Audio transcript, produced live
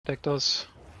Take those.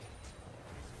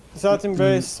 Is that in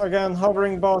base again?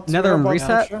 Hovering bot. Nether bot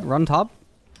reset. launcher. Run top.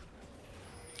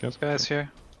 This guy's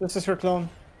here. This is her clone.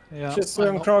 Yeah. She's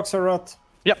Crocs or rot.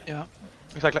 Yep. Yeah.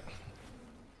 Exactly.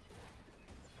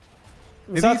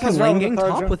 Maybe you can lane gang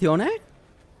top with Yone?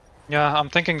 Yeah, I'm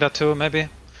thinking that too, maybe.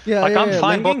 Yeah, I can't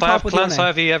find lane bot, I gang have top with cleanse, Yone. I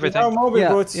have E, everything. Yeah, mobile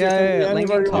boots. You can be lane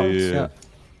anywhere gang you top. want.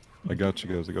 Yeah. I got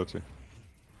you guys, I got you.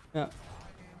 Yeah.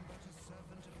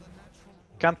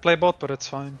 Can't play bot, but it's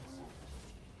fine.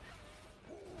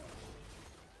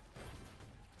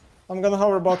 I'm gonna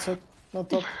hover bot set, not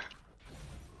top.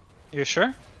 You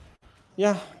sure?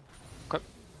 Yeah.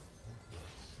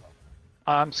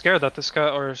 I'm scared that this guy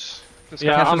or this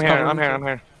Yeah, guy. I'm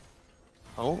here.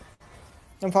 Oh.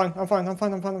 I'm fine.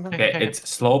 Okay, it's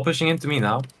slow pushing into me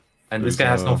now. And this guy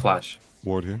has no flash.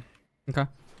 Ward here. Okay.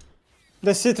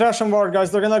 They see Trash and Ward,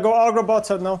 guys. They're gonna go aggro bot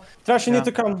set now. Trash, you need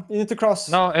to come. You need to cross.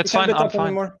 No, it's You can't fine, get I'm up fine.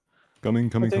 anymore. Coming.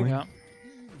 Yeah.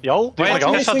 Yo, do you Wait,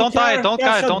 wanna go? Kesha, don't die, don't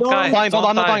die, don't die. Fine, Don't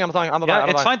I'm not die. dying. Yeah,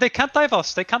 it's fine, they can't dive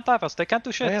us, they can't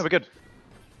do shit. Yeah, we're good.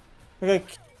 Okay.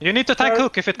 You need to tank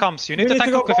hook if it comes, you need to tank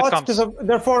go hook if it bot, comes. because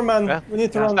they're 4 men. Yeah. We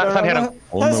need to Yeah, run stand there. here. 10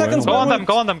 On my seconds. way. Go on them,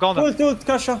 go on them, go on them. Ult,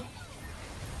 Kasha.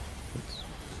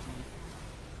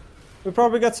 We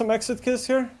probably get some exit kills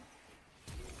here.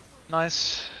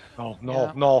 Nice.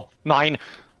 No. 9.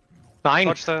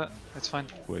 Watch the... It's fine.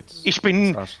 Wait. Ich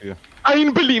bin Ash here.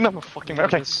 ein Berliner. Fucking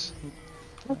okay.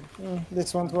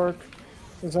 This won't work.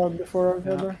 It's out before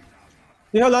the other.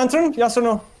 Do you have lantern? Yes or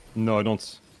no? No, I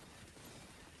don't.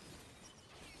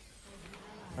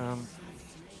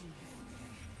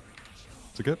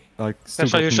 It's okay.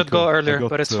 Kesha, you should go earlier,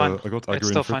 but it's fine. I got It's aggro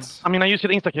still in fine. fits. I mean, I used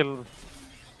it insta-kill.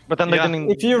 But then they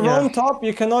didn't... If you roam top,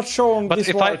 you cannot show them But this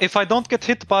if I don't get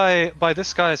hit by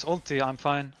this guy's ulti, I'm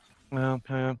fine.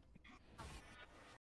 Yeah.